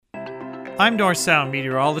I'm North Sound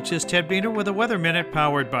meteorologist Ted Beener with a Weather Minute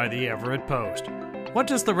powered by the Everett Post. What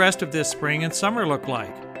does the rest of this spring and summer look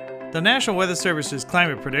like? The National Weather Service's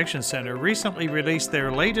Climate Prediction Center recently released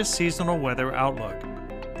their latest seasonal weather outlook.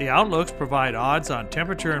 The outlooks provide odds on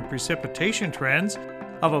temperature and precipitation trends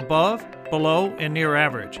of above, below, and near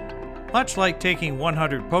average, much like taking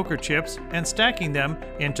 100 poker chips and stacking them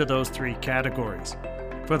into those three categories.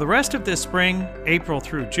 For the rest of this spring, April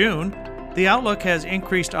through June, the outlook has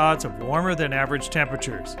increased odds of warmer than average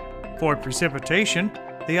temperatures. For precipitation,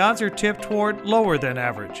 the odds are tipped toward lower than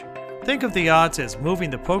average. Think of the odds as moving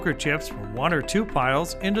the poker chips from 1 or 2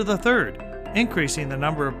 piles into the third, increasing the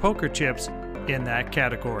number of poker chips in that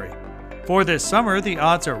category. For this summer, the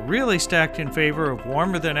odds are really stacked in favor of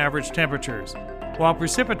warmer than average temperatures, while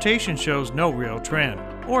precipitation shows no real trend,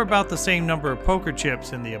 or about the same number of poker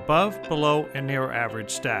chips in the above, below, and near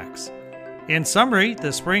average stacks. In summary,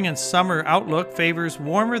 the spring and summer outlook favors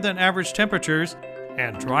warmer than average temperatures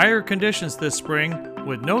and drier conditions this spring,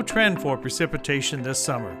 with no trend for precipitation this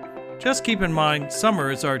summer. Just keep in mind,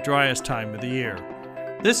 summer is our driest time of the year.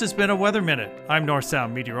 This has been a Weather Minute. I'm North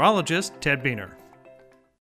Sound meteorologist Ted Beener.